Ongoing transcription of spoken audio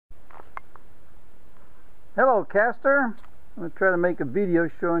Hello caster, I'm going to try to make a video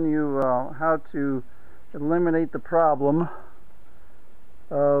showing you how to eliminate the problem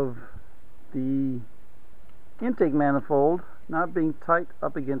of the intake manifold not being tight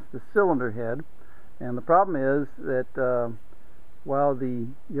up against the cylinder head. And the problem is that while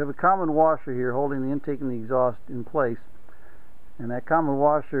you have a common washer here holding the intake and the exhaust in place, and that common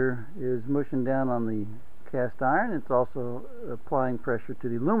washer is mushing down on the cast iron, it's also applying pressure to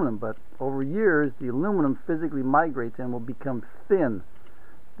the aluminum, but over years the aluminum physically migrates and will become thin.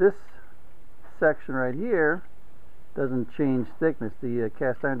 This section right here doesn't change thickness. The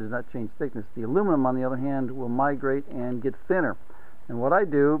cast iron does not change thickness. The aluminum, on the other hand, will migrate and get thinner. And what I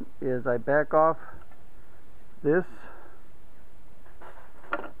do is I back off this.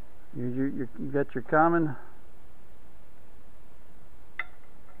 You've got your common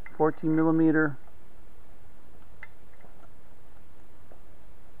 14 millimeter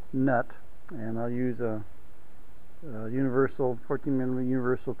nut, and I'll use a universal 14 millimeter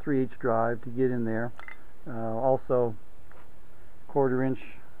universal 3/8 drive to get in there. Also, 1/4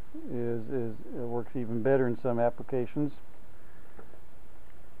 inch works even better in some applications.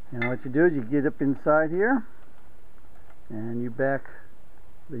 And what you do is you get up inside here and you back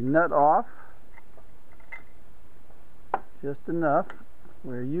the nut off just enough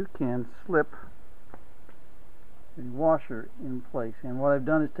where you can slip the washer in place. And what I've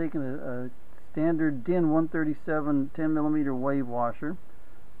done is taken a standard DIN 137 10 millimeter wave washer,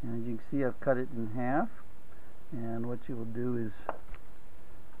 and as you can see I've cut it in half. And what you will do is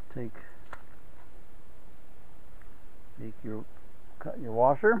cut your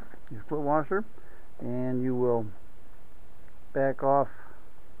washer, your split washer, and you will back off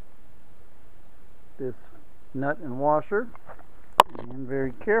this nut and washer, and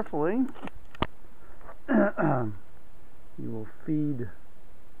very carefully you will feed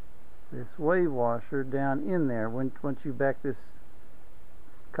this wave washer down in there. Once you back this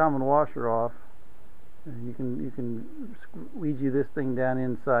common washer off, you can squeegee this thing down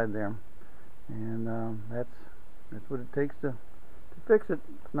inside there, and that's what it takes to fix it.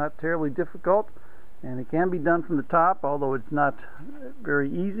 It's not terribly difficult, and it can be done from the top, although it's not very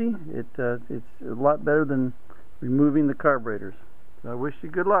easy. It's a lot better than removing the carburetors. So I wish you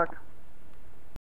good luck.